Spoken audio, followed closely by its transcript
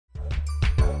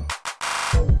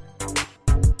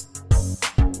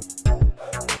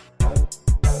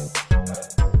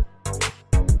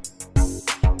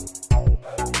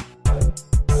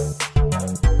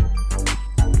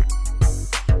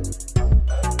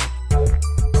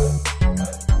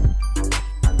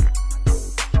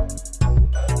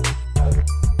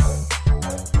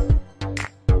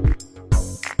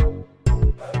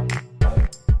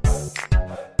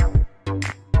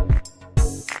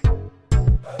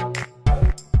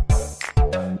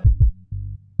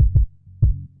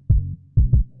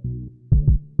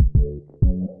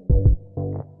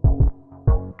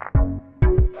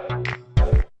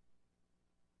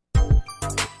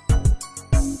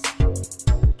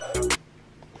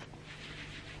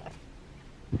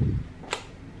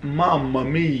Mamma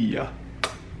mia.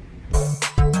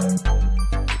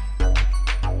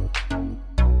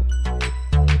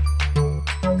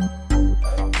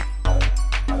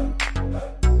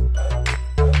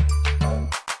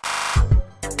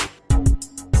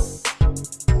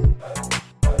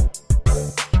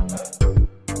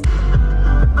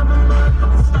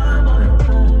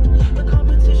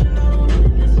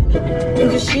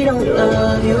 She don't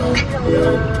love you.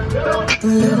 The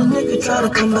little nigga try to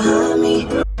come behind me.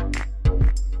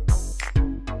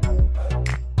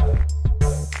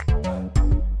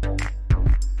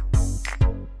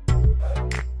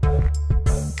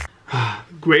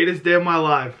 Greatest day of my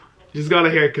life. Just got a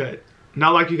haircut.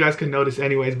 Not like you guys can notice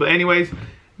anyways. But anyways,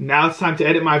 now it's time to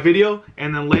edit my video.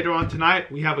 And then later on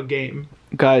tonight, we have a game.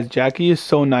 Guys, Jackie is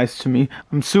so nice to me.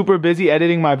 I'm super busy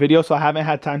editing my video, so I haven't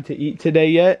had time to eat today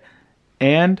yet.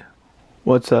 And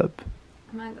what's up?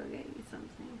 I'm gonna go get you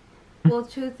something. Well,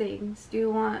 two things. Do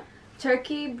you want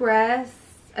turkey breast?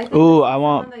 Ooh, I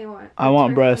want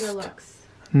breast.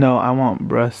 No, I want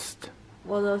breast.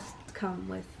 Well, those come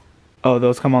with. Oh,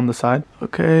 those come on the side?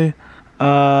 Okay.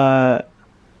 I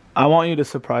want you to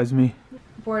surprise me.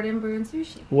 Board and brew and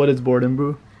sushi. What is board and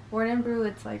brew? Board and brew,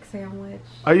 it's like sandwich.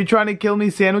 Are you trying to kill me?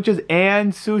 Sandwiches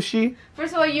and sushi?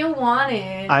 First of all, you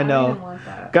wanted. I know. I didn't want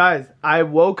that. Guys, I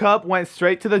woke up, went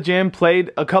straight to the gym,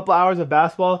 played a couple hours of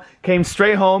basketball, came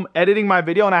straight home, editing my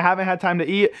video, and I haven't had time to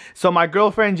eat. So my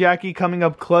girlfriend Jackie coming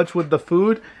up clutch with the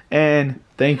food, and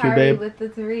thank you, babe. With the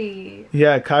 3.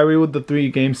 Yeah, Kyrie with the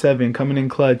 3, game 7, coming in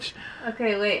clutch.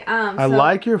 Okay, wait. I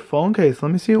like your phone case.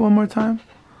 Let me see it one more time.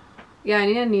 Yeah, I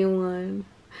need a new one.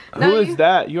 Who is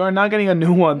that? You are not getting a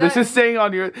new one. This is staying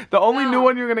on your... The only new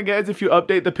one you're going to get is if you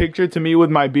update the picture to me with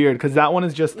my beard. Because that one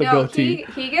is just the goatee.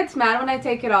 He gets mad when I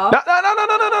take it off.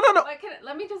 No.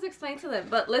 Let me just explain to them.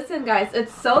 But listen, guys.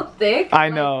 It's so thick. I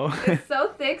know. It's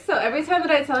so thick. So every time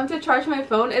that I tell him to charge my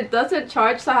phone, it doesn't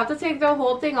charge. So I have to take the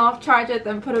whole thing off, charge it,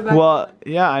 then put it back on.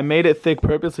 Yeah. I made it thick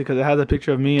purposely because it has a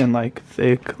picture of me and like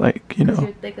thick. Like, you know.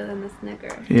 You're thicker than the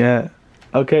Snicker. Yeah.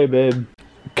 Okay, babe.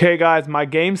 Okay, guys, my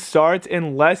game starts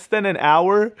in less than an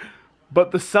hour,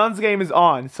 but the Suns game is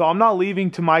on, so I'm not leaving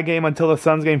to my game until the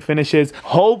Suns game finishes.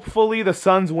 Hopefully, the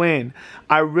Suns win.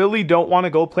 I really don't want to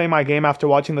go play my game after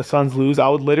watching the Suns lose. I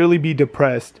would literally be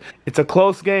depressed. It's a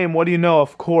close game. What do you know?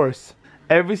 Of course.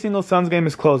 Every single Suns game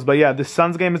is close, but yeah, the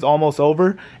Suns game is almost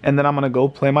over, and then I'm going to go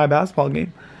play my basketball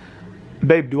game.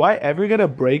 Babe, do I ever get a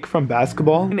break from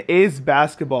basketball? It is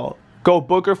basketball. Go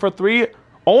Booker for 3.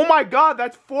 Oh my God,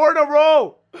 that's 4 in a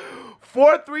row.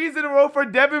 4 threes in a row for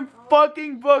Devin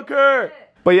fucking Booker.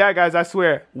 But yeah, guys, I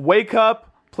swear, wake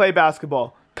up, play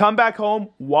basketball. Come back home,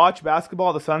 watch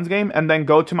basketball, the Suns game, and then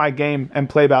go to my game and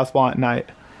play basketball at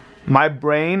night. My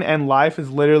brain and life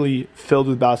is literally filled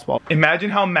with basketball.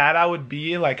 Imagine how mad I would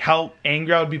be, like how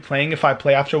angry I would be playing if I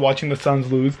play after watching the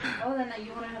Suns lose. Oh, then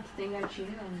you wouldn't have to think I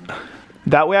cheated on you.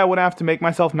 That way I wouldn't have to make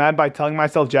myself mad by telling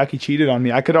myself Jackie cheated on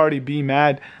me. I could already be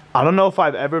mad. I don't know if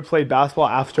I've ever played basketball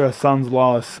after a Suns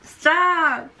loss.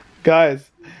 Stop! Guys,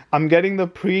 I'm getting the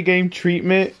pre-game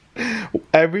treatment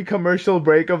every commercial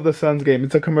break of the Suns game.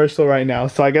 It's a commercial right now.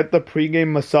 So I get the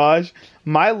pre-game massage.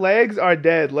 My legs are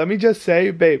dead. Let me just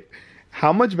say, babe,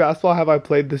 how much basketball have I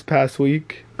played this past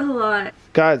week? A lot.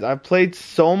 Guys, I've played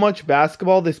so much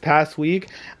basketball this past week.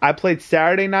 I played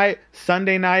Saturday night,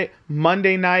 Sunday night,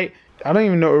 Monday night. I don't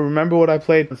even remember what I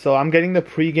played. So I'm getting the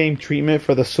pre-game treatment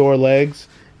for the sore legs.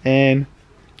 And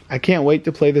I can't wait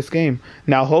to play this game.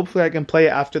 Now, hopefully I can play it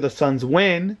after the Suns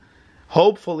win.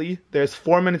 Hopefully. There's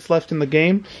 4 minutes left in the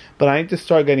game. But I need to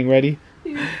start getting ready.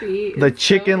 The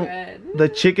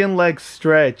chicken leg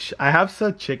stretch. I have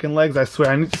such chicken legs. I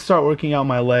swear. I need to start working out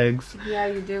my legs. Yeah,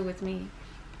 you do with me.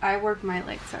 I work my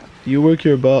legs out. You work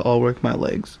your butt. I'll work my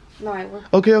legs. No, I work.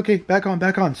 Okay. Back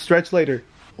on. Stretch later.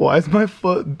 Why is my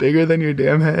foot bigger than your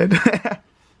damn head?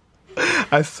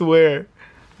 I swear.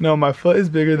 No, my foot is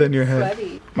bigger than your head.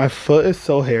 Sweaty. My foot is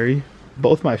so hairy.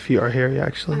 Both my feet are hairy,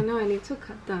 actually. I know, I need to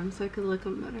cut them so I could look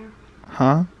them better.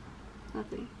 Huh?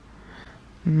 Nothing.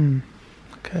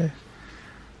 Okay.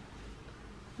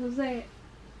 Who's that?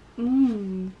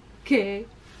 Okay.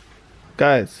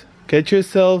 Guys, get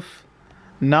yourself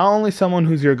not only someone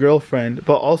who's your girlfriend,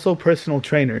 but also personal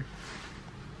trainer.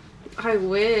 I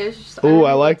wish. Ooh,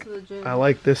 I like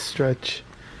this stretch.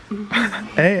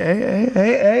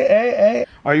 Hey.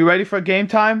 Are you ready for game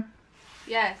time?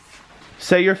 Yes.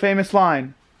 Say your famous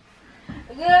line.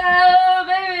 Go,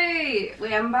 baby!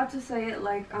 Wait, I'm about to say it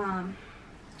like,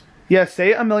 Yeah,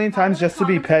 say it a million times just to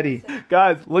be petty.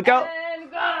 Guys, look out. And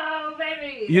go,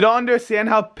 baby! You don't understand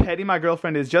how petty my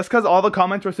girlfriend is. Just because all the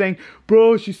comments were saying,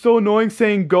 bro, she's so annoying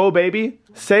saying go, baby.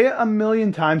 Say it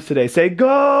 1,000,000 times today. Say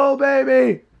go,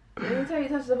 baby. Anytime you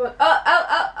touch the button.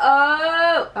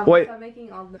 Oh. I'm Wait. Stop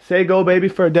making all the... Say go, baby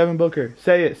for Devin Booker.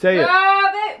 Say it. Say it.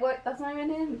 What? That's not even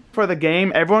him. For the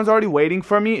game, everyone's already waiting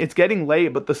for me. It's getting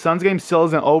late, but the Suns game still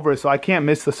isn't over, so I can't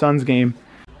miss the Suns game.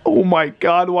 Oh my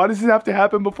God, why does this have to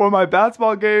happen before my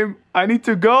basketball game? I need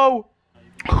to go.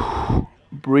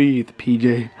 Breathe,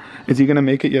 PJ. Is he gonna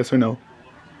make it, yes or no?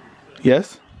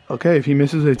 Yes? Okay, if he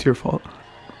misses it, it's your fault.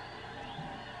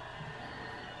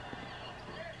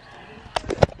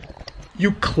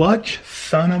 You clutch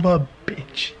son of a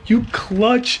bitch. You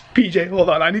clutch. PJ, hold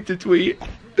on, I need to tweet.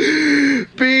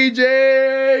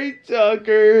 PJ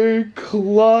Tucker,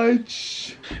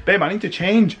 clutch. Babe, I need to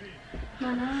change.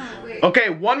 No, wait. Okay,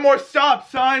 one more stop,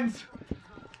 Suns.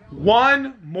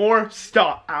 One more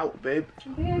stop. Ow, babe.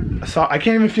 Okay. So I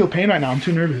can't even feel pain right now. I'm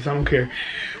too nervous. I don't care.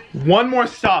 One more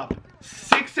stop.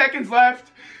 6 seconds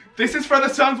left. This is for the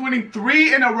Suns winning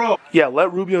 3 in a row. Yeah,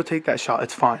 let Rubio take that shot.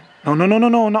 It's fine. No,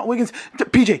 not Wiggins.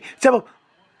 PJ, step up.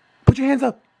 Put your hands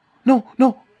up. No.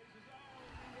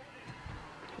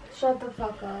 Shut the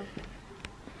fuck up.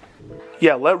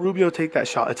 Yeah, let Rubio take that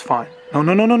shot. It's fine. No,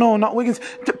 not Wiggins.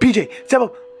 PJ, step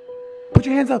up. Put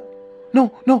your hands up.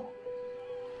 No.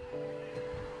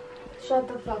 Shut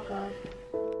the fuck up.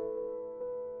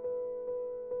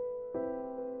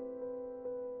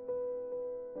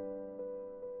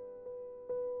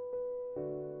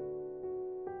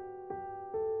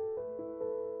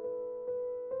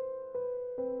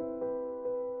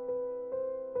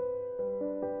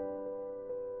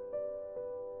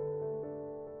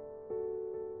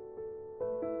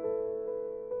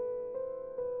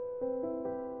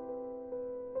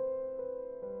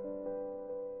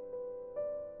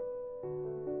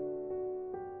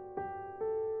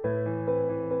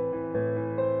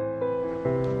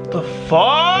 The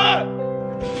fuck?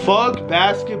 Fuck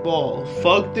basketball.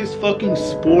 Fuck this fucking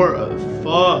sport.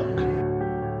 Fuck.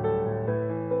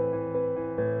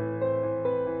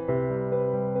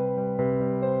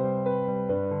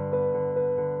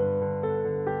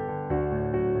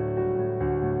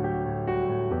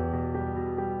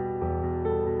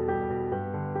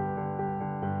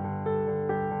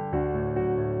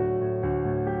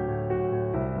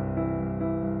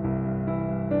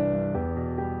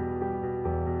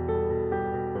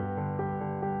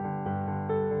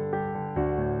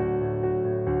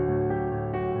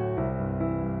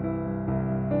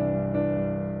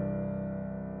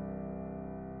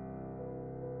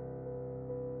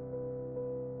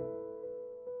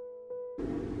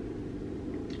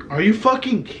 Are you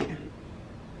fucking kidding?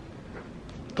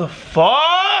 The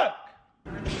fuck?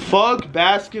 Fuck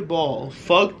basketball.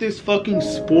 Fuck this fucking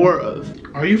sport.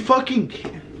 Are you fucking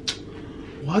kidding?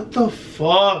 What the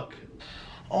fuck?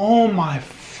 Oh my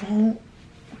phone.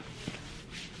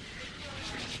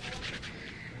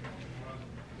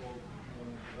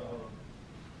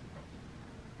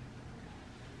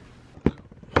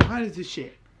 Why is this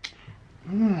shit?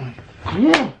 Oh my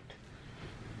God.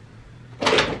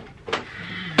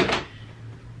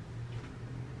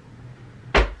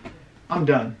 I'm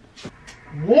done.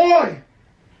 Why?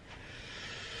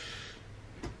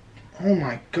 Oh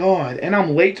my God. And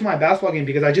I'm late to my basketball game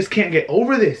because I just can't get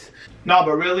over this. No,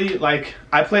 but really, like,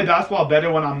 I play basketball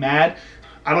better when I'm mad.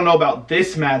 I don't know about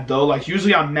this mad though. Like,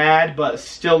 usually I'm mad, but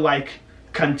still like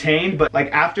contained. But like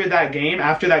after that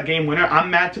game winner, I'm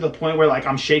mad to the point where like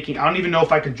I'm shaking. I don't even know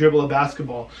if I could dribble a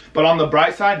basketball. But on the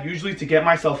bright side, usually to get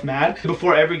myself mad,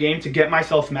 before every game to get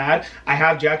myself mad, I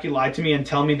have Jackie lie to me and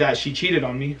tell me that she cheated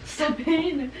on me. Stop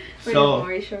it. So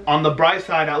on the bright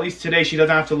side, at least today she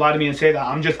doesn't have to lie to me and say that.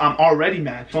 I'm already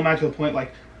mad. So mad to the point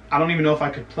like I don't even know if I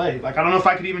could play. Like I don't know if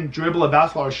I could even dribble a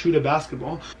basketball or shoot a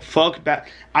basketball. Fuck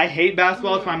I hate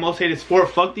basketball. It's my most hated sport.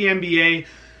 Fuck the NBA.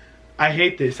 I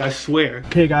hate this, I swear.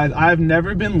 Okay guys, I've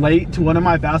never been late to one of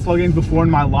my basketball games before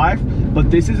in my life, but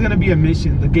this is gonna be a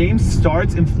mission. The game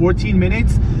starts in 14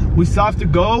 minutes. We still have to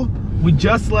go. We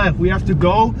just left. We have to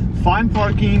go, find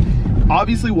parking,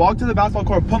 obviously walk to the basketball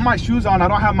court, put my shoes on. I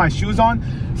don't have my shoes on,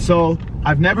 so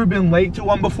I've never been late to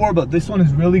one before, but this one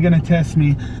is really gonna test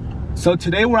me. So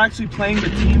today we're actually playing the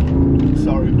team.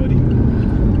 Sorry, buddy.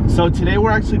 So today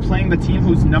we're actually playing the team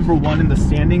who's #1 in the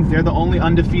standings. They're the only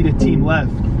undefeated team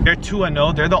left. They're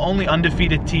 2-0. They're the only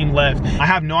undefeated team left. I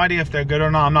have no idea if they're good or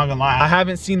not. I'm not gonna lie. I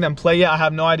haven't seen them play yet. I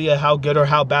have no idea how good or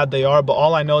how bad they are, but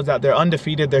all I know is that they're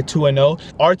undefeated. They're 2-0.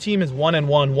 Our team is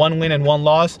 1-1, 1 win and 1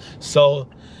 loss. So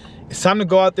it's time to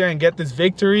go out there and get this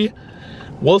victory.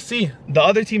 we'll see. The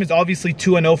other team is obviously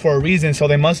 2-0 for a reason, so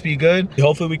they must be good.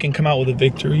 Hopefully we can come out with a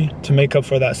victory to make up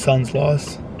for that Suns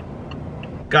loss.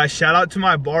 Guys, shout out to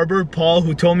my barber, Paul,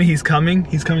 who told me he's coming.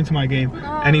 He's coming to my game.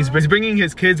 And he's bringing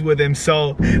his kids with him.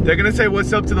 So they're gonna say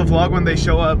what's up to the vlog when they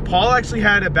show up. Paul actually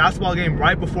had a basketball game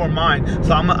right before mine.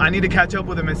 So I need to catch up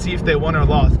with him and see if they won or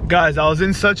lost. Guys, I was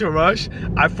in such a rush.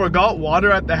 I forgot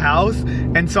water at the house.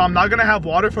 And so I'm not gonna have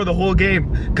water for the whole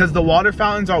game because the water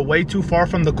fountains are way too far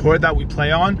from the court that we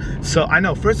play on. So I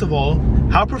know, first of all,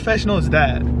 how professional is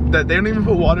that? That they don't even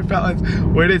put water fountains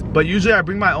where it is. But usually I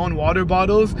bring my own water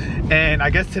bottles, and I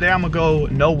guess today I'm gonna go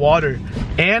no water.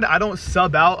 And I don't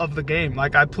sub out of the game.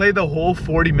 Like, I play the whole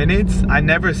 40 minutes. I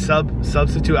never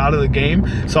substitute out of the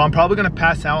game. So I'm probably gonna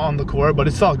pass out on the court, but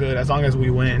it's all good as long as we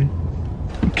win.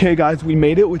 Okay guys, we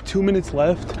made it with 2 minutes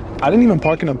left. I didn't even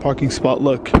park in a parking spot.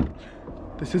 Look,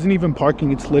 this isn't even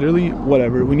parking. It's literally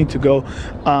whatever. We need to go.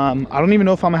 I don't even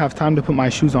know if I'm gonna have time to put my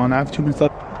shoes on. I have 2 minutes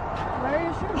left.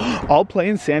 I'll play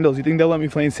in sandals. You think they'll let me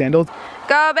play in sandals?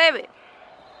 Go, baby.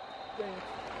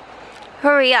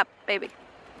 Hurry up, baby.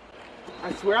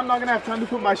 I swear I'm not gonna have time to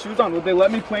put my shoes on. Would they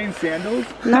let me play in sandals?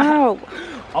 No.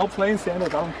 I'll play in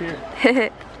sandals. I don't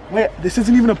care. Wait, this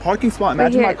isn't even a parking spot.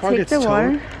 Imagine my car gets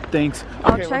towed. Thanks.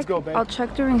 Okay, let's go, babe. I'll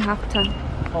check during halftime.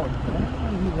 Oh,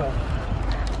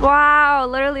 yeah. Wow,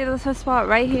 literally there's a spot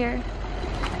right here.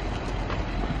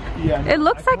 Yeah. It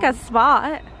looks like a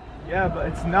spot. Yeah, but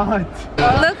it's not.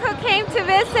 Look who came to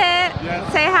visit.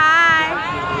 Yes. Say hi.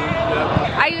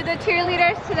 Hi. Are you the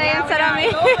cheerleaders today instead of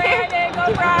me? Go Brandon,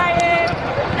 go Brian.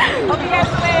 Hope you guys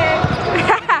win.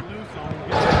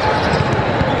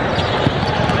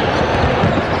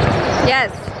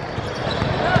 Yes.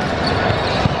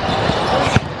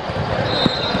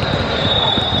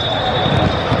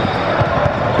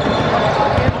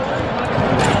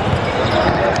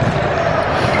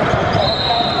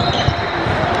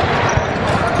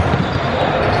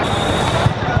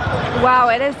 Wow,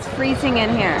 it is freezing in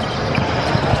here.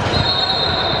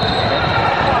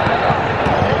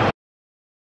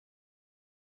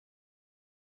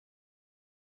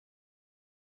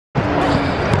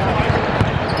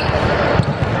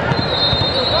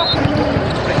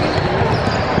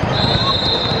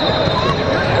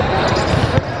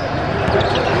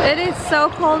 It is so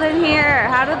cold in here.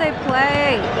 How do they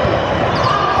play?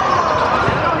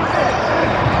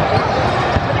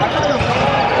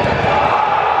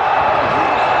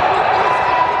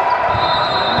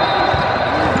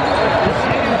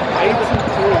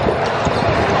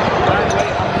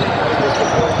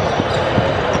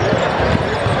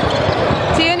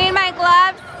 Do you need my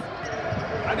gloves?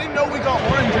 I didn't know we got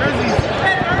orange jerseys.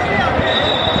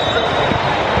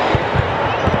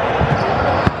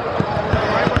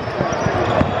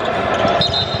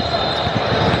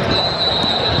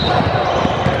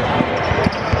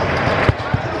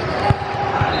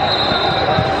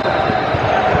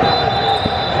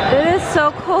 It is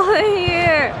so cold in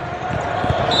here.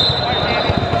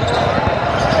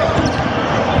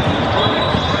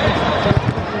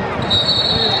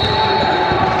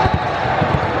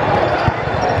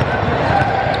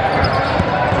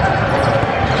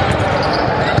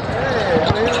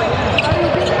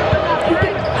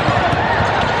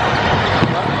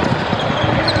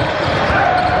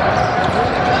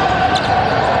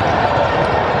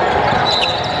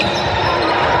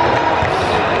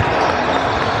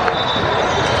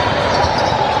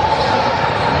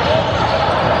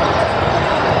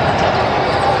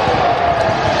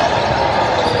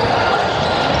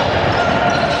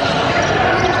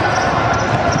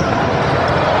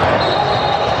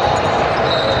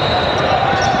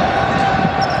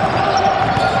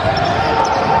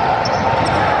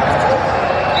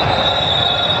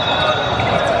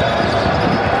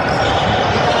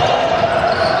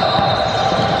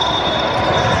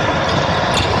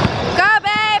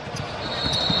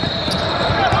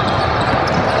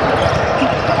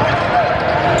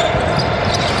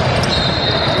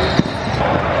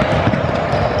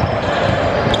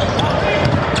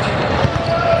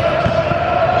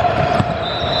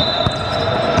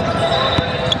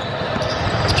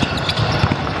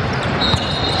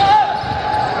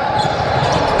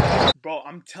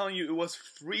 I'm telling you, it was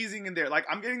freezing in there. Like,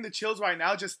 I'm getting the chills right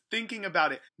now just thinking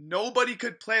about it. Nobody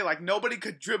could play. Like, nobody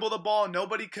could dribble the ball.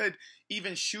 Nobody could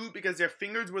even shoot because their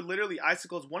fingers were literally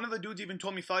icicles. One of the dudes even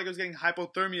told me he felt like he was getting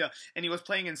hypothermia and he was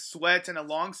playing in sweats and a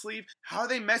long sleeve. How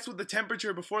they mess with the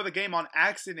temperature before the game on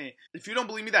accident? If you don't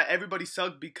believe me that everybody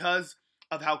sucked because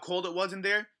of how cold it was in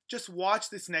there, just watch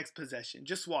this next possession.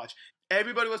 Just watch.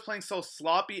 everybody was playing so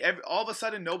sloppy. All of a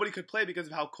sudden, nobody could play because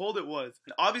of how cold it was.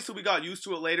 And obviously, we got used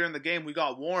to it later in the game. We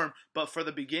got warm, but for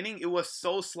the beginning, it was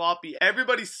so sloppy.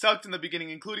 Everybody sucked in the beginning,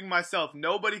 including myself.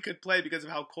 Nobody could play because of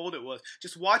how cold it was.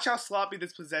 Just watch how sloppy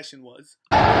this possession was.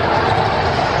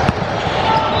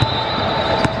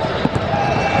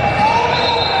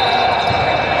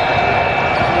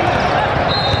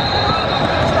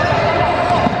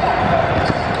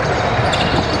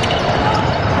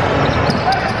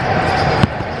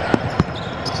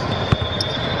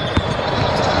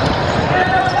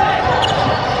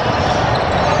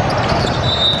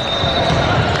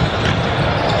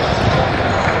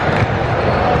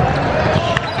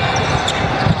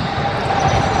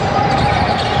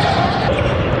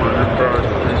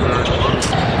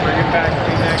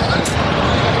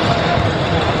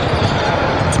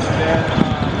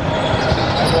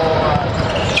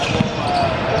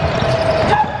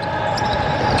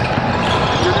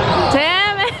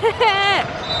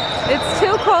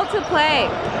 To play.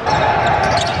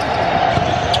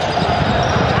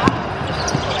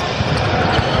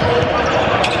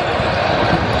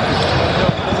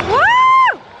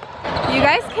 Woo! You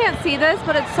guys can't see this,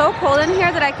 but it's so cold in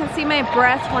here that I can see my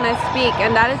breath when I speak,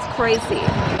 and that is crazy.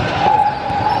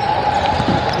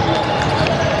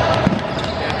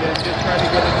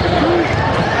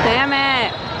 Damn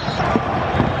it.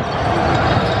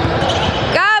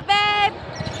 Go, babe!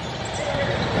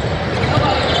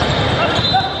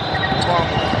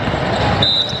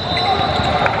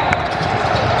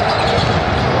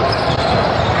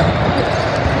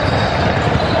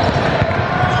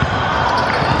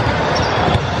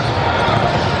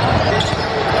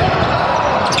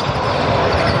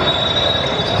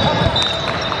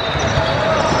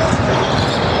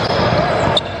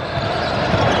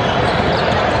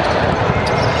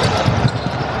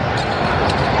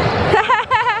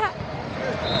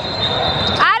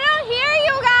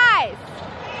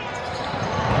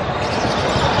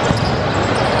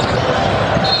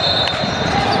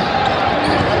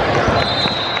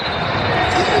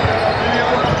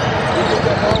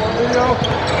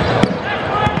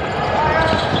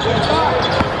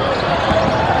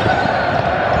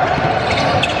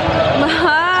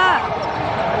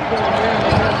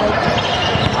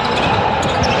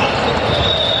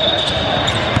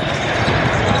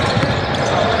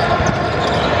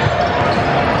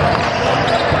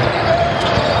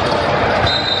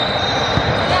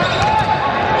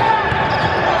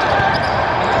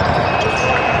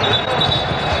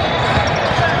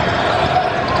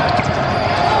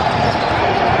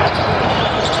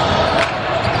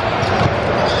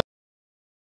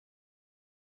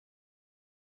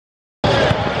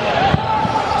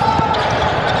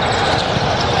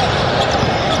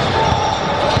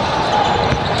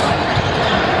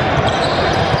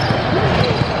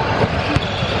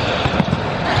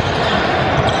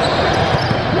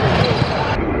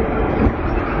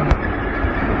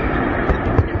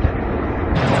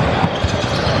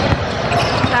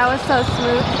 So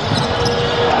smooth.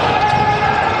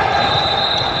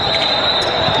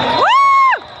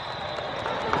 Woo!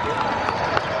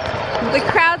 The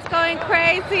crowd's going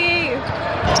crazy.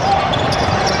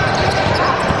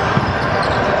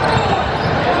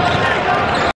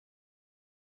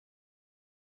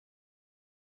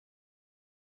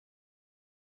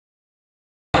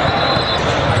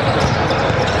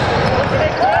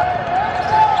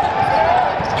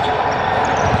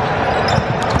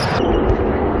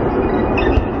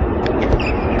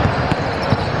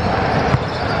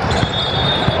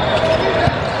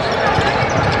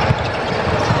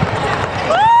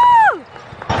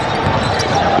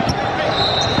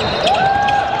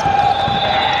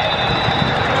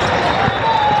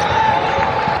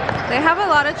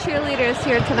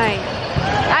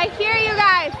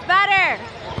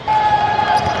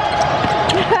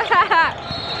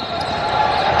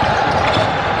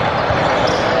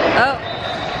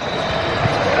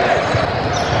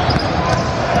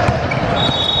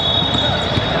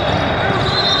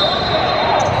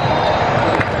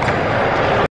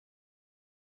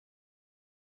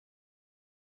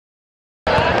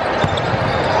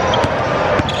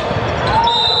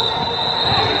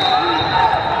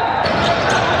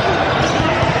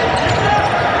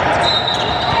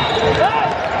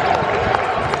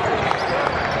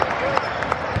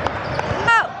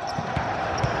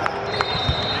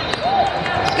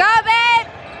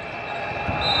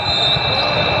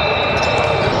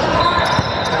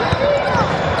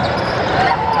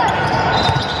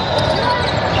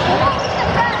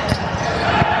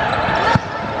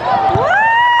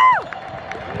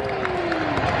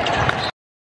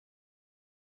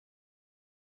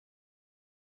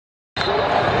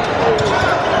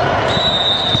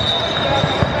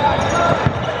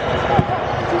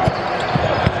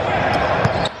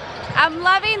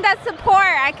 in the support.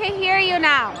 I can hear you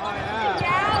now. Oh,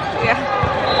 yeah. Yeah.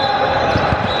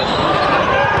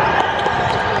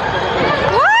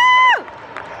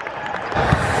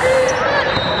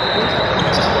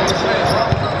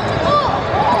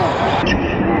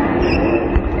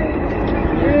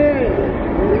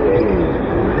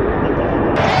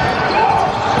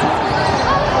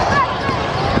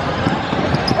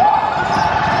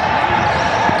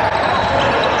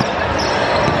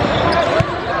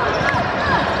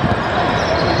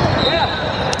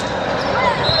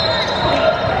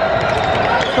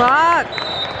 Fuck.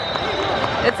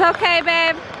 It's okay,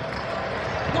 babe.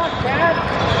 Not bad.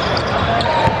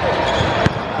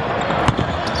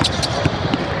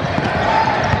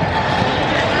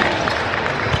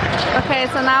 Okay,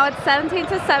 so now it's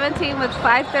 17-17 with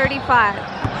 5:35.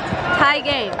 Tie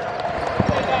game.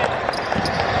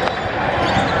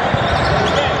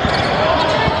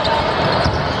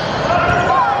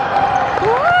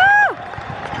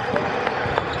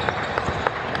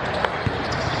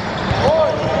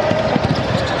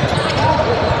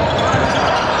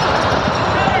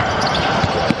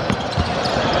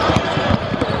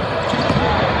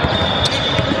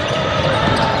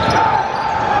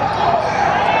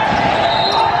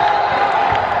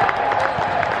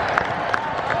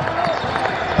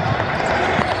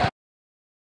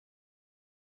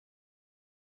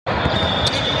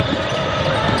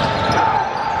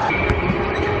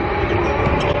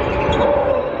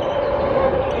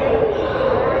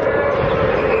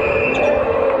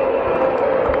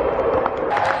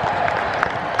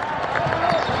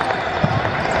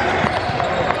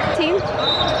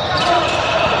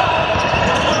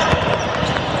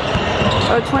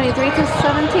 Or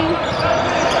 23-17.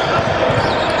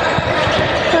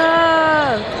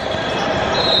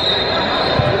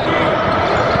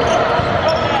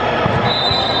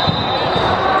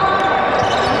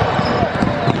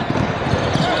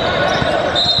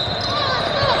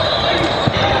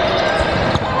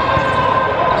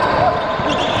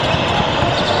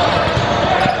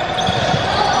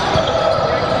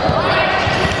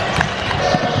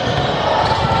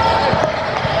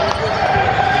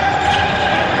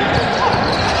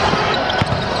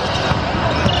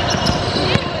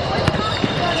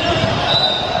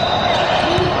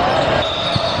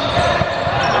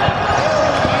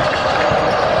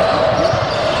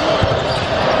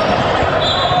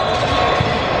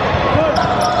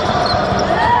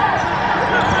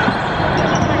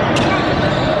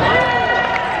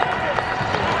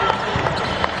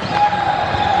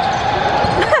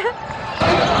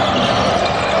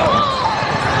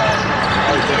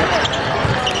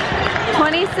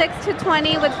 To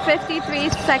 20 with 53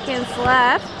 seconds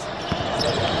left.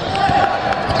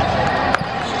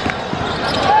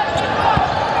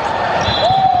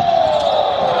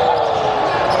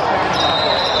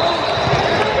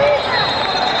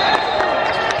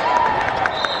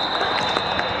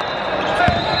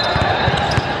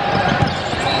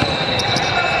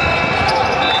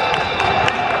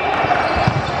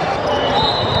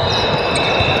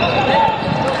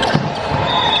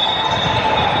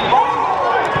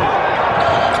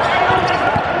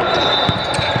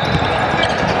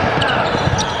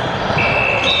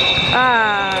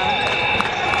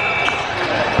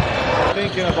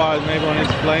 Thinking about it, maybe when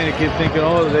he's playing, he keep thinking,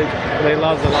 oh, they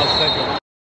lost the last second.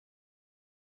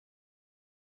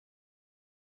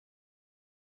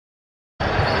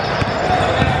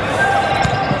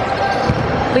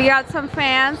 We got some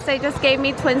fans. They just gave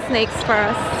me twin snakes for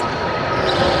us.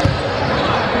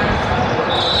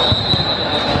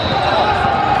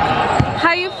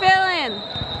 How you feeling?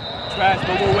 Trash,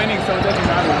 but we're winning, so it doesn't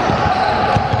matter.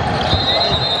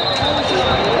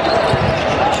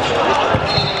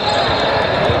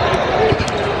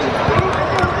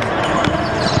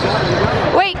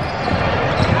 Wait.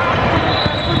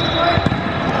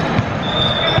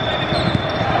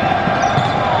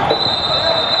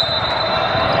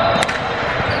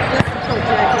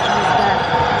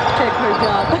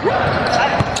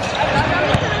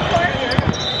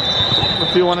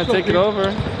 If you want to take it over,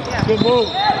 Yeah. good move.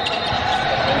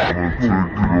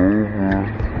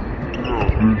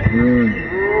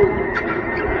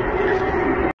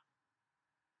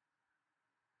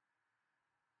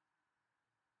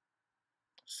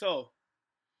 So,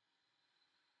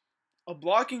 a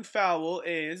blocking foul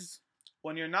is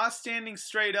when you're not standing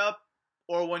straight up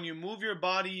or when you move your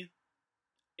body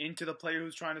into the player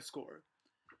who's trying to score.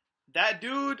 That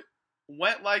dude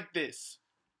went like this.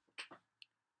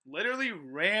 Literally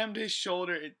rammed his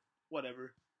shoulder,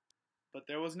 whatever. But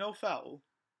there was no foul.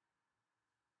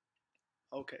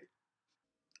 Okay.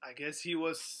 I guess he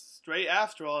was Straight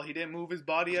after all, he didn't move his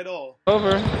body at all.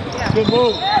 Over. Yeah. Good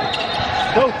move.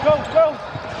 Go, go, go.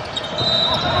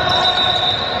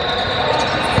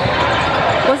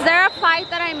 Was there a fight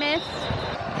that I missed?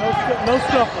 No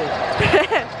scuffle.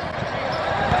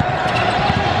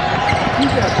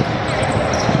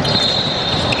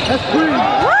 That's clean.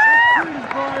 Woo!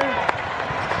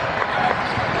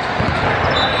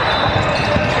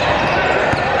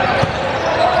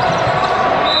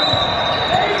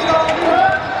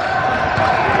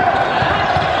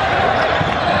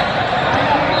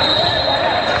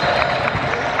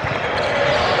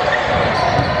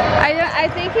 I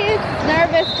think he's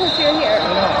nervous because you're here.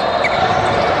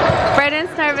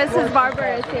 Brayden's nervous, his barber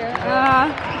is here.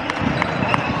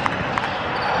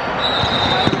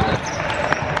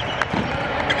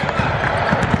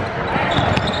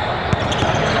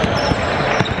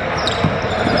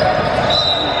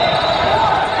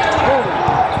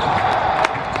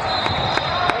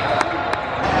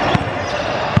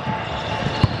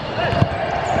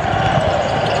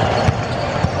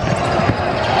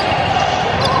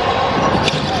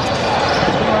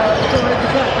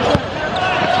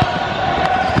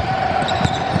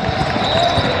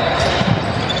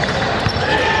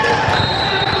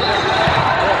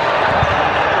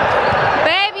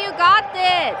 Babe, you got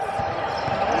this.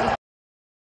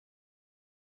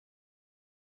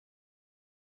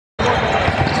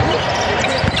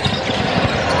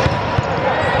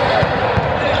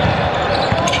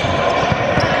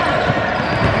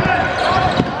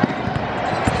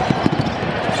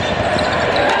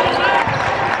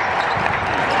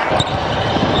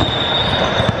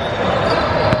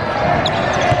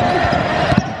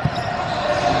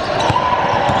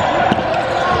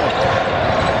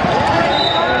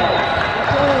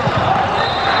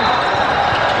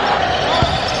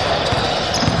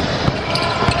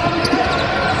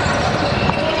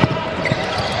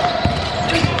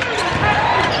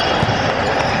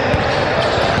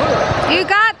 You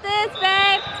got this,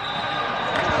 babe.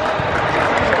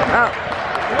 Oh.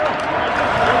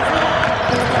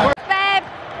 Babe.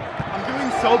 I'm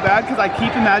doing so bad because I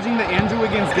keep imagining the Andrew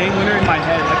Wiggins game winner in my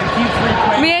head. Like it keeps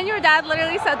replaying. Me and your dad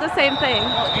literally said the same thing.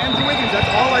 Andrew Wiggins, that's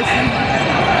all I see in my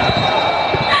head.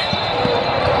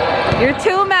 You're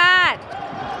too mad.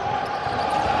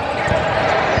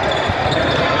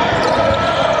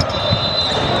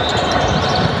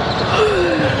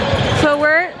 So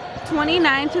we're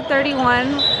 29 to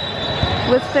 31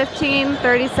 with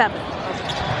 15:37.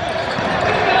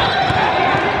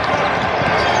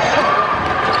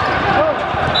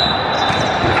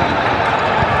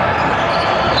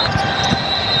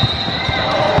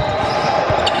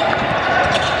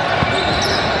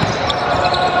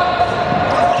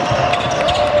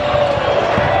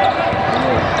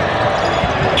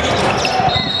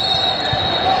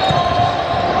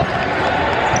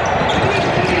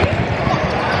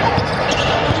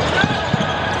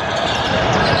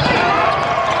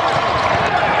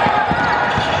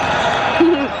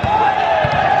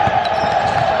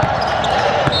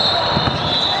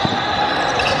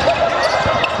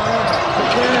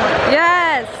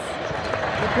 Yes.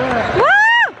 Woo!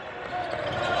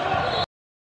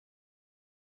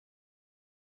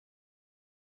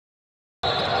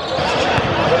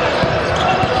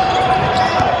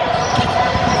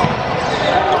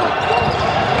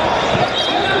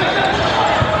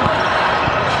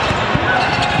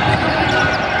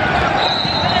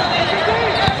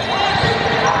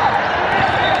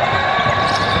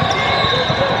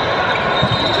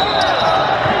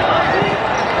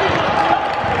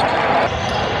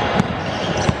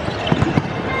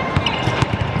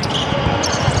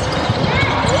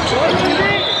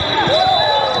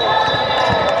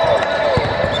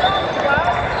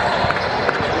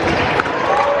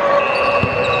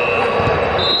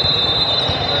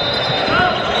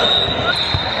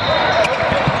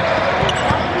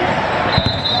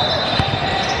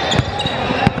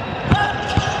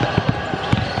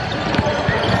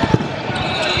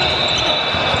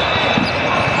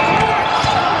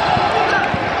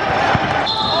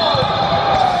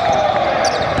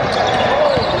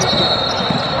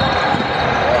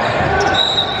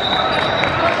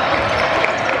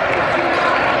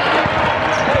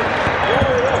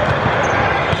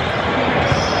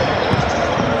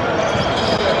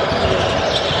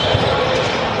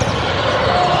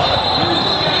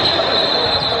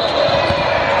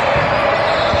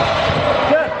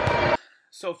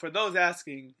 So for those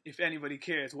asking, if anybody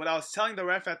cares, what I was telling the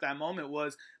ref at that moment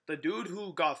was the dude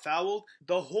who got fouled,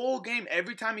 the whole game,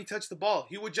 every time he touched the ball,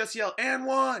 he would just yell, and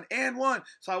one, and one.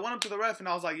 So I went up to the ref and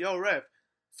I was like, yo, ref,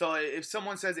 So if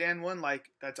someone says and one, like,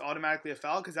 that's automatically a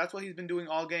foul because that's what he's been doing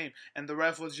all game. And the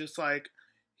ref was just like,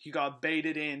 he got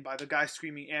baited in by the guy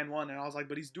screaming and one. And I was like,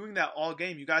 but he's doing that all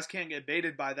game. You guys can't get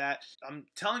baited by that. I'm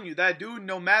telling you, that dude,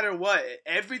 no matter what,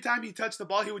 every time he touched the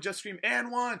ball, he would just scream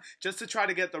and one just to try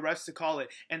to get the refs to call it.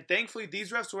 And thankfully,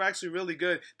 these refs were actually really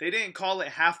good. They didn't call it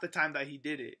half the time that he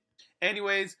did it.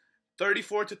 Anyways,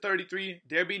 34-33,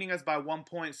 they're beating us by 1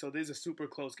 point, so this is a super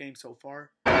close game so far.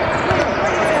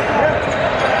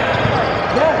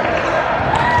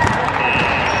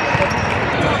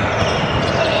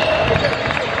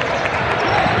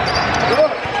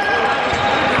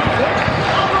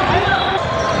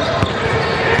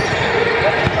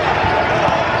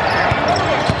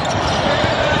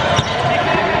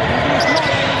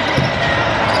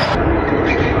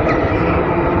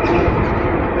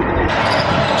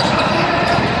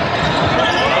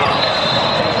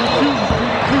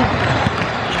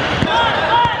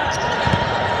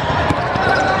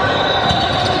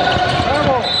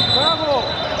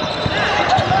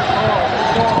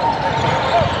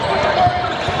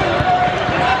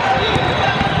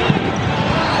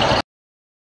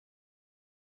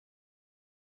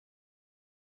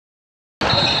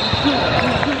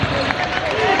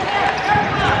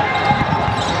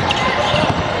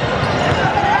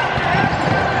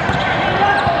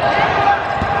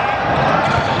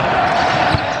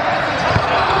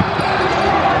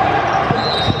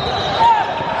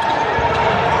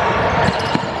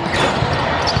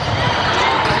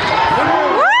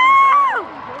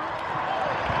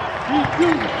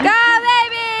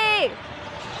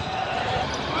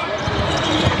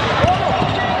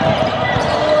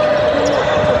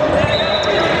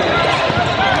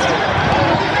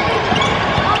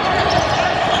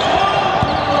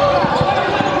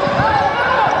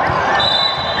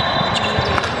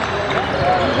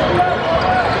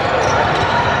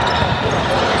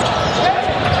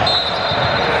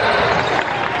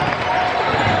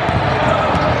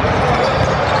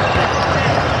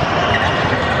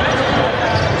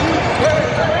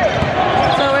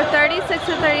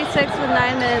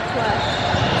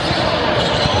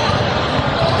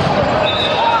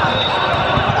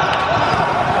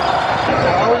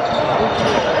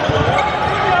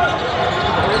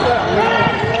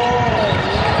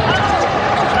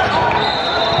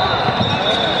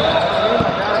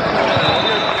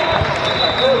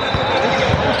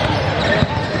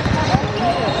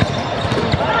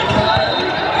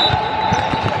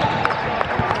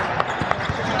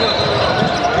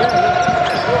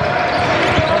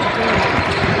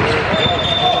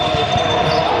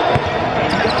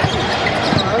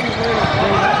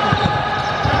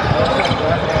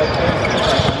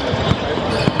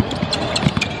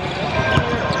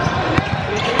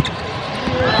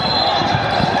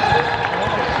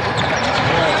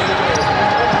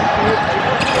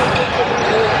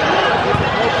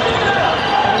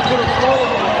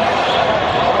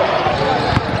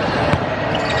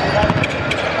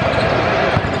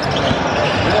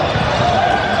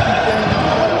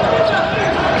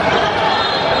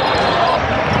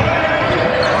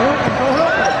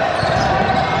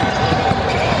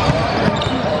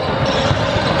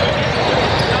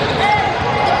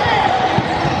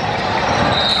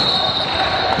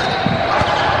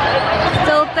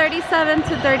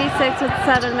 To 36 with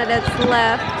 7 minutes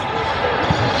left.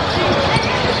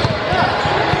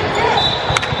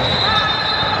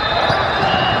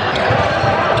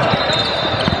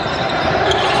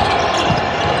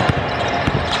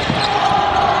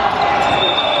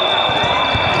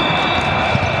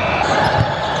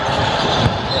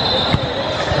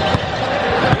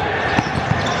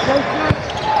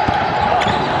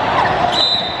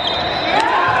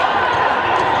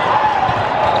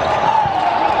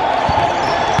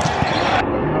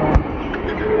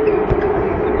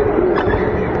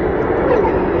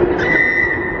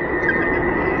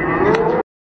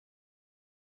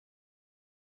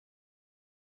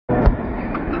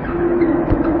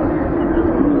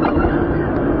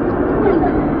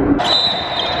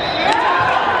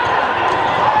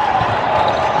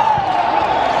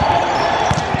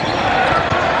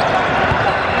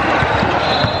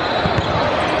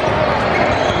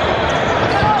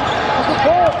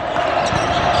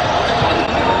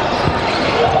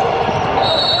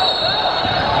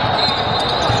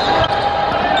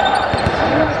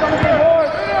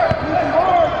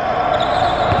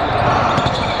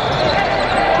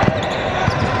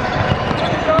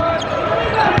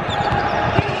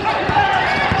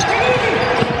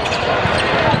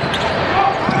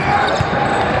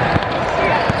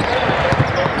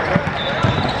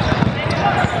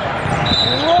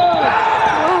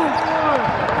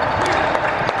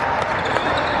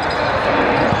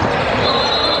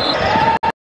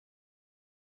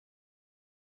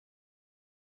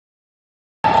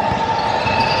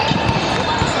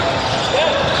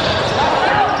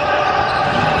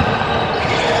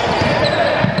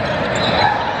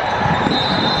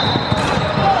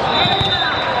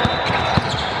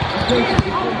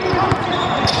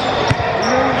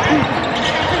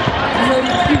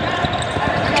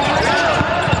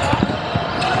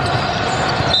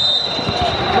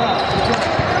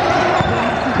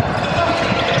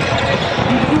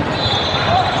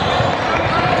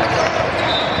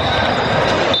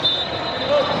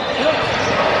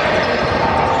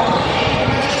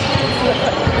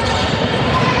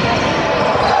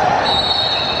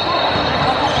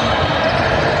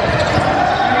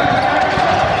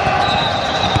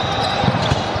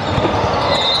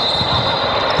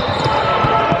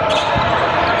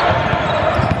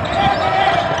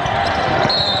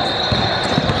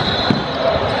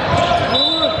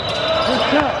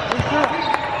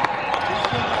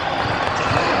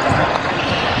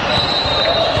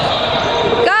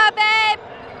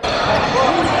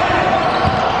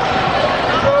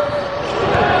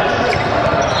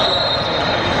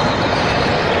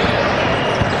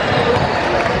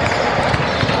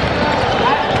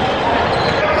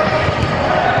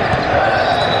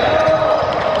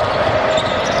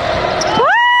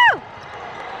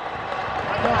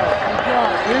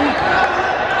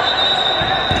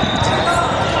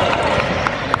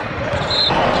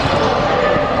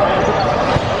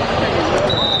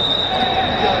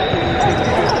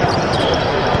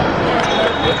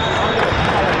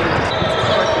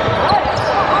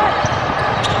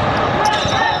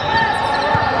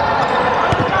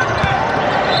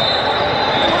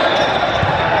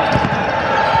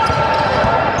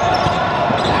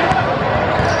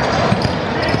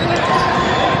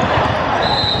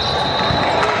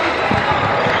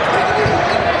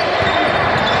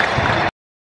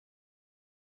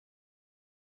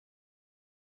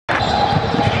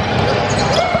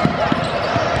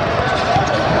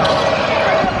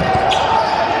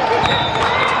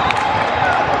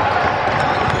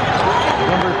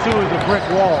 brick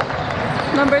wall.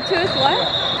 Number 2 is what?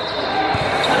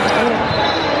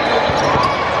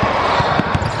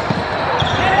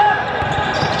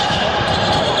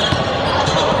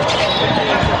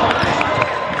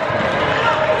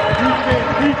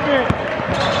 Defense.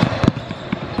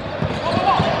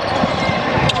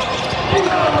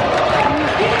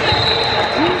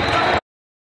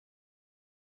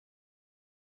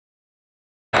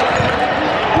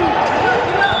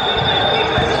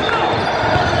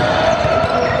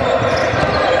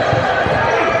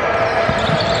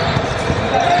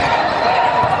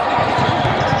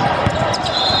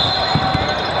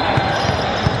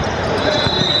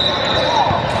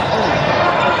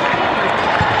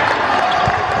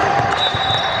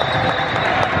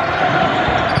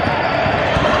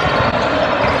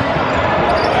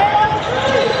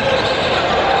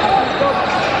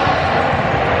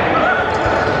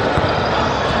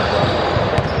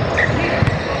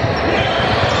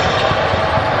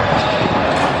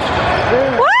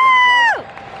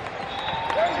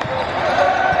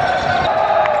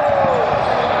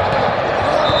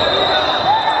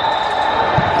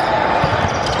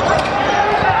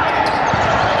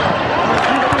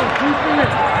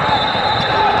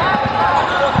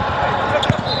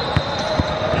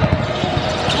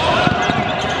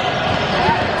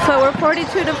 So we're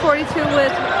 42 to 42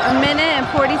 with a minute and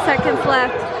 40 seconds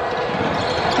left.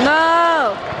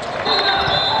 No!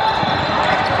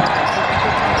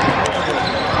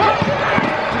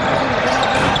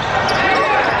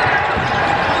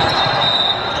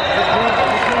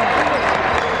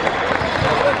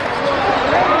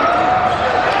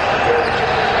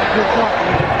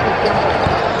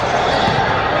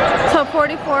 So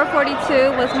 44,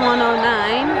 42 was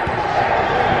 109.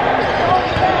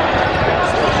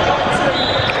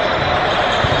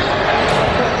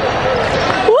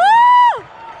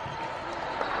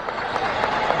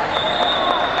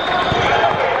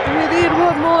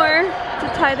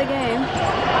 Tie the game.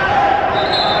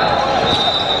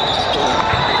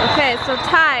 Okay, so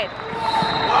tied.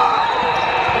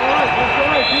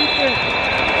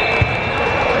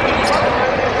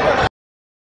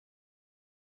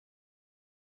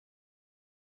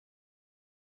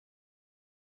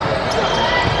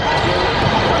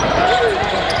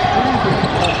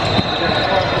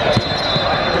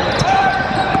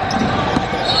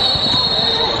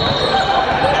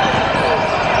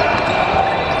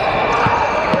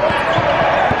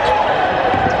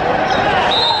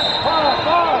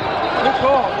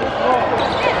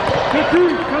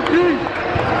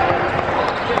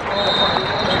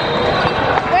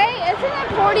 Wait, isn't it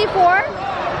 44?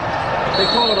 They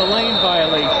call it a lane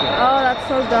violation. Oh, that's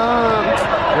so dumb.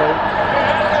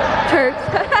 Turks.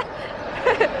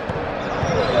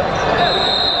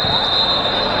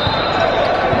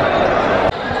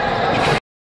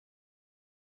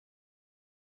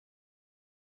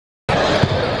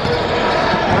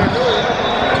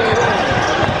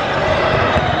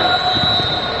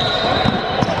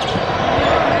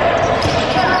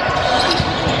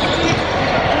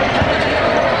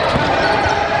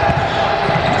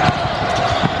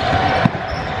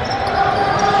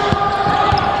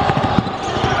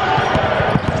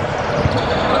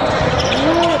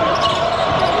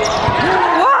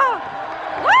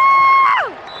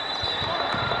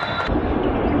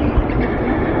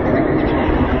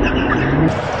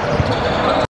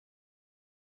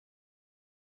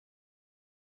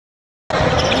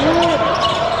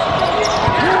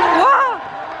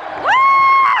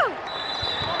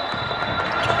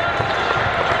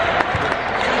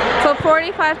 So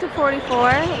 45 to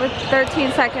 44 with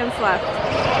 13 seconds left.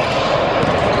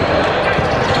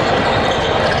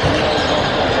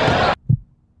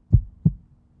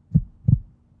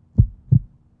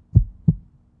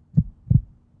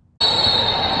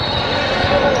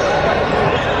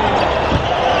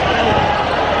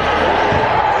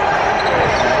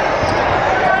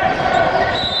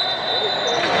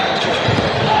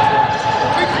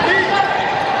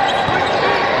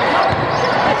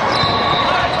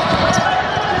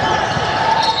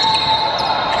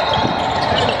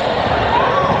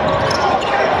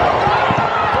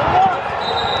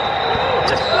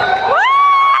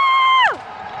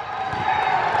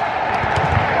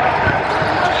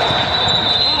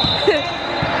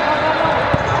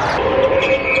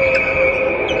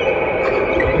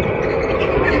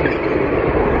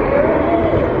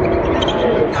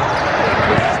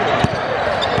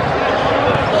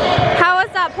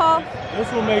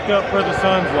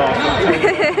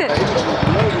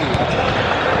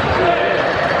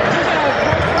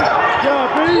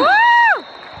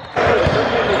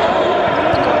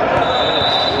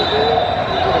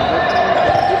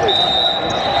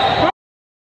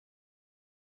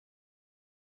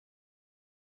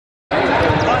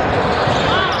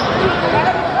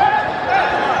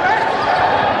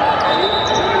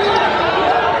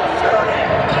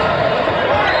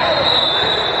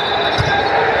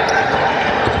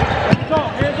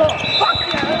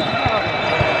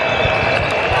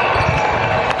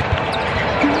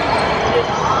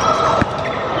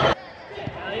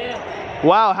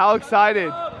 Wow, how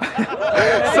excited.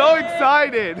 So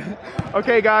excited.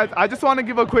 Okay, guys, I just want to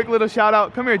give a quick little shout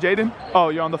out. Come here, Jaden. Oh,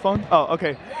 you're on the phone? Oh,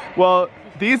 okay. Well,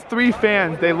 these 3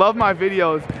 fans, they love my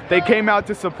videos. They came out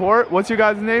to support. What's your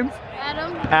guys' names?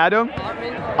 Adam,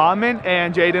 Amin,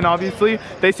 and Jaden, obviously.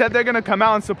 They said they're gonna come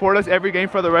out and support us every game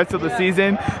for the rest of the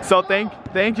season. So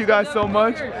thank you guys so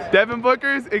much. Devin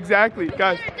Bookers, exactly,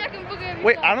 guys.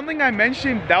 Wait, I don't think I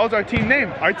mentioned that was our team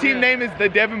name. Our team name is the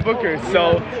Devin Bookers.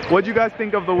 So, what'd you guys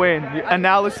think of the win?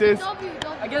 Analysis?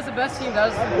 Against the best team, that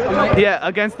was Yeah,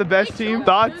 against the best team.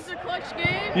 Thoughts? It was a clutch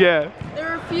game. Yeah. There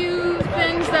are a few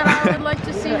things that I would like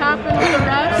to see happen with the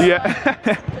refs.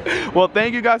 Yeah. Well,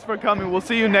 thank you guys for coming. We'll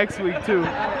see you next week too.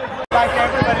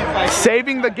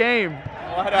 Saving the game.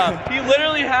 What up? He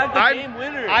literally had the game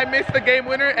winner. I missed the game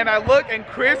winner, and I look, and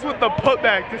Chris with the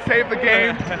putback to save the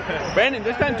game. Brandon,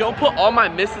 this time don't put all my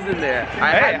misses in there.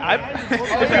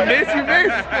 If you miss, you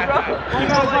miss.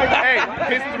 Hey,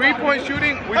 his 3-point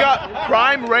shooting, we got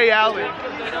prime Ray Allen.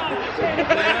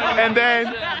 And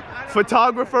then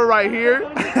photographer right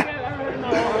here,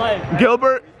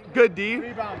 Gilbert, good D.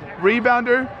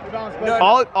 Rebounder.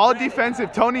 All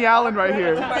defensive. Tony Allen right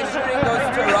here. My shooting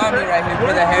goes to Rami right here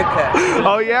for the haircut.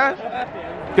 Oh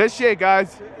yeah? Good shit,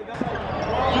 guys.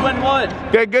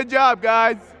 2-1. Good job,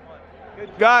 guys.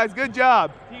 Guys, good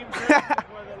job.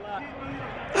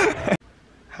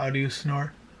 How do you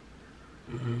snore?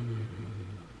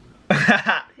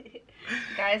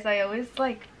 Guys, I always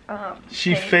like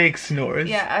She fake snores.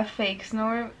 Yeah, I fake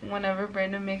snore whenever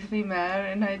Brandon makes me mad,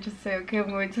 and I just say, okay, I'm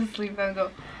going to sleep, and I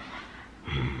go.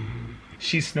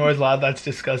 She snores loud. That's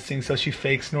disgusting. So she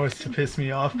fake snores to piss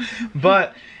me off.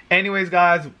 But anyways,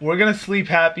 guys, we're gonna sleep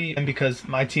happy, and because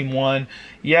my team won.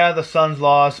 Yeah, the Suns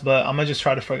lost, but I'm gonna just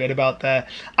try to forget about that.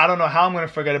 I don't know how I'm gonna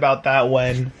forget about that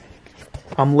when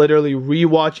I'm literally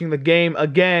rewatching the game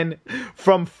again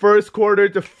from first quarter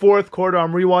to fourth quarter.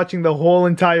 I'm rewatching the whole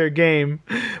entire game.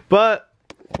 But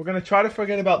we're gonna try to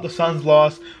forget about the Suns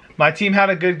loss. My team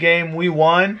had a good game. We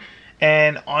won.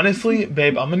 And honestly,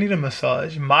 babe, I'm gonna need a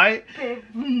massage. Babe,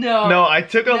 no. No, I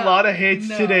took a lot of hits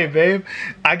today, babe.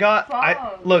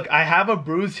 Look, I have a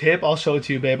bruised hip. I'll show it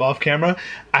to you, babe, off camera.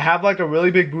 I have like a really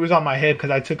big bruise on my hip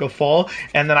because I took a fall,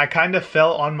 and then I kind of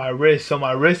fell on my wrist, so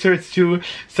my wrist hurts too.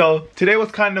 So today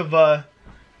was kind of a,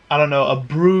 I don't know, a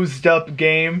bruised up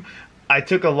game. I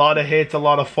took a lot of hits, a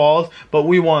lot of falls, but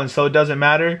we won, so it doesn't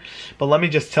matter. But let me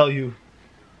just tell you,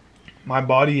 my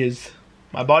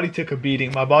body took a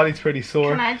beating. My body's pretty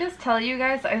sore. Can I just tell you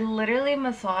guys, I literally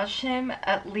massage him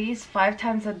at least 5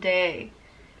 times a day.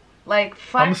 Like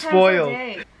 5 times a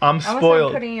day. I'm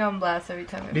spoiled. I'm putting you on blast every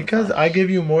time. Because I give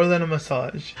you more than a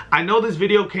massage. I know this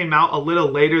video came out a little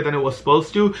later than it was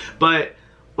supposed to, but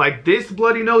like this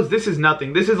bloody nose, this is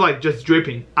nothing. This is like just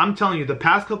dripping. I'm telling you, the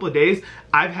past couple of days,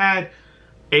 I've had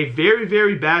a very,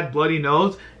 very bad bloody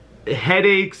nose,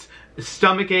 headaches,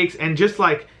 stomach aches, and just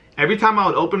like every time I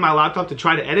would open my laptop to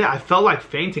try to edit, I felt like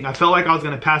fainting. I felt like I was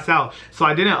gonna pass out. So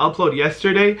I didn't upload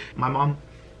yesterday. My mom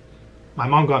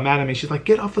got mad at me. She's like,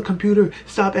 get off the computer,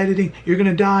 stop editing, you're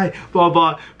gonna die, blah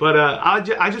blah. But I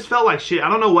just felt like shit. I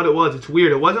don't know what it was. It's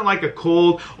weird. It wasn't like a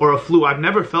cold or a flu. I've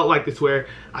never felt like this where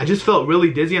I just felt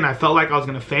really dizzy and I felt like I was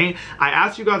gonna faint. I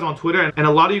asked you guys on Twitter, and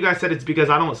a lot of you guys said it's because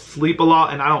I don't sleep a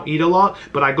lot and I don't eat a lot,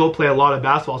 but I go play a lot of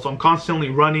basketball. So I'm constantly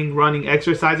running,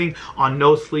 exercising on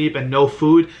no sleep and no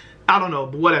food. I don't know,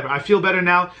 but whatever. I feel better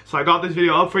now, so I got this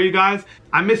video up for you guys.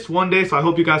 I missed one day, so I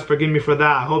hope you guys forgive me for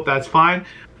that. I hope that's fine.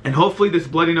 And hopefully this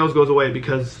bloody nose goes away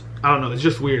because, I don't know, it's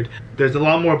just weird. There's a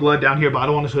lot more blood down here, but I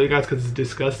don't want to show you guys because it's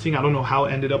disgusting. I don't know how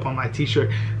it ended up on my t-shirt.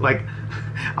 Like,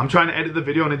 I'm trying to edit the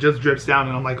video and it just drips down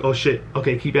and I'm like, oh shit,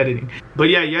 okay, keep editing. But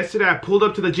yeah, yesterday I pulled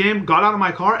up to the gym, got out of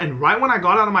my car, and right when I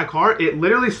got out of my car, it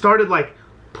literally started like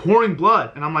pouring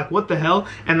blood, and I'm like, what the hell?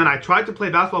 And then I tried to play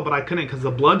basketball, but I couldn't because the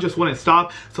blood just wouldn't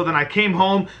stop. So then I came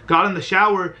home, got in the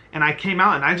shower, and I came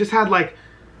out and I just had like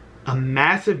a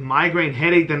massive migraine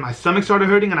headache. Then my stomach started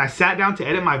hurting and I sat down to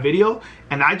edit my video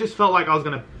and I just felt like I was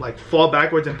gonna like fall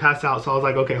backwards and pass out. So I was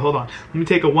like, okay, hold on, let me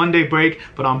take a one-day break.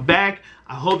 But I'm back.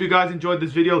 I hope you guys enjoyed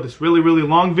this video, this really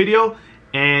long video,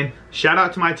 and shout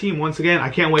out to my team once again. I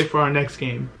can't wait for our next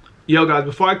game. Yo guys,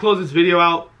 before I close this video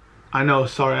out, I know,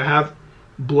 sorry, I have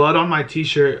blood on my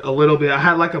t-shirt a little bit. I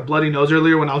had like a bloody nose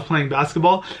earlier when I was playing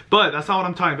basketball, but that's not what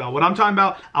I'm talking about. What I'm talking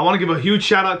about, I want to give a huge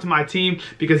shout out to my team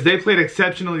because they played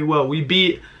exceptionally well. We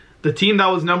beat the team that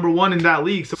was #1 in that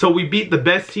league. So we beat the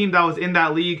best team that was in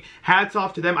that league. Hats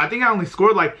off to them. I think I only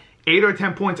scored like 8 or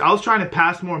 10 points. I was trying to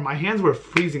pass more. My hands were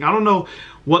freezing. I don't know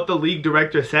what the league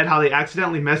director said, how they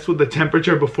accidentally messed with the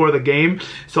temperature before the game.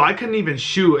 So I couldn't even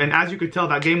shoot. And as you could tell,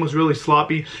 that game was really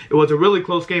sloppy. It was a really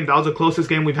close game. That was the closest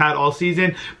game we've had all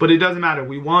season. But it doesn't matter.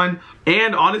 We won.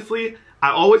 And honestly, I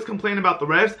always complain about the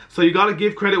refs, so you got to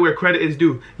give credit where credit is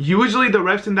due. Usually the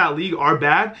refs in that league are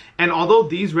bad, and although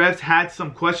these refs had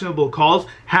some questionable calls,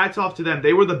 hats off to them.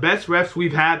 They were the best refs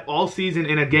we've had all season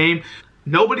in a game.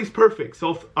 Nobody's perfect,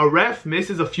 so if a ref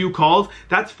misses a few calls,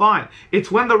 that's fine. It's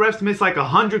when the refs miss like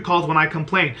 100 calls when I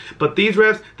complain. But these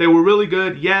refs, they were really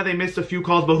good. Yeah, they missed a few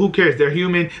calls, but who cares? They're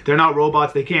human. They're not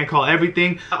robots. They can't call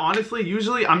everything. Honestly,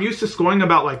 usually I'm used to scoring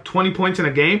about like 20 points in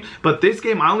a game, but this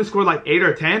game I only scored like 8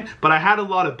 or 10, but I had a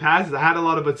lot of passes. I had a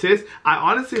lot of assists. I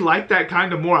honestly like that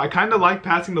kind of more. I kind of like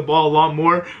passing the ball a lot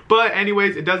more, but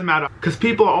anyways, it doesn't matter because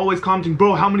people are always commenting,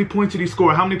 bro, how many points did he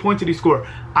score? How many points did he score?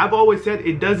 I've always said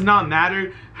it does not matter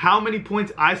how many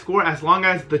points I score as long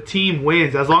as the team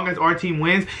wins, as long as our team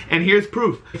wins. And here's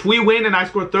proof. If we win and I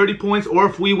score 30 points, or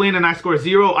if we win and I score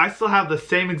 0, I still have the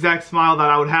same exact smile that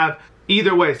I would have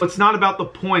either way. So it's not about the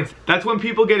points. That's when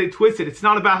people get it twisted. It's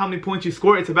not about how many points you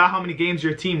score. It's about how many games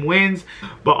your team wins.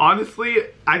 But honestly,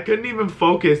 I couldn't even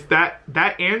focus. That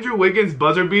Andrew Wiggins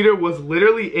buzzer beater was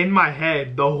literally in my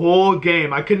head the whole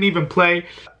game. I couldn't even play.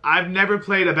 I've never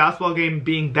played a basketball game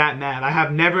being that mad. I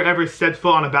have never ever set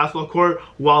foot on a basketball court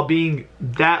while being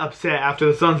that upset after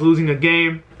the Suns losing a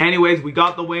game. Anyways, we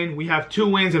got the win. We have 2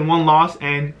 wins and 1 loss,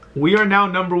 and we are now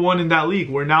 #1 in that league.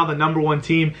 We're now the #1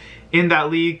 team in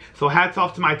that league. So hats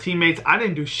off to my teammates. I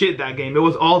didn't do shit that game. It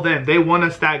was all them. They won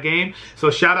us that game. So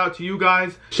shout out to you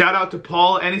guys. Shout out to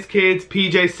Paul and his kids,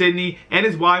 PJ, Sydney, and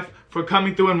his wife for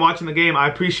coming through and watching the game. I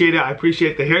appreciate it. I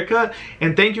appreciate the haircut.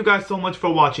 And thank you guys so much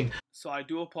for watching. So I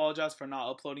do apologize for not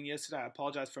uploading yesterday. I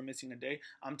apologize for missing a day.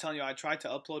 I'm telling you, I tried to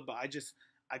upload, but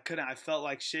I couldn't. I felt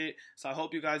like shit. So I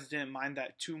hope you guys didn't mind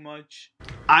that too much.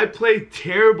 I played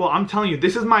terrible. I'm telling you,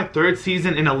 this is my 3rd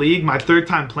season in a league, my 3rd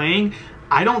time playing.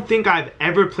 I don't think I've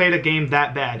ever played a game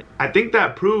that bad. I think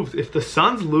that proves if the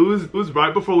Suns lose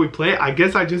right before we play, I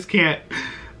guess I just can't.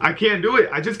 I can't do it.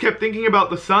 I just kept thinking about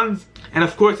the Suns. And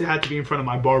of course it had to be in front of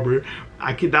my barber.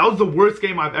 That was the worst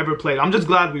game I've ever played. I'm just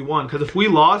glad we won, because if we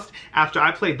lost after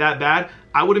I played that bad,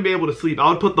 I wouldn't be able to sleep. I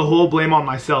would put the whole blame on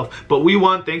myself. But we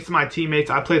won thanks to my teammates.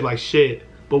 I played like shit.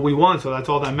 But we won, so that's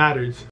all that matters.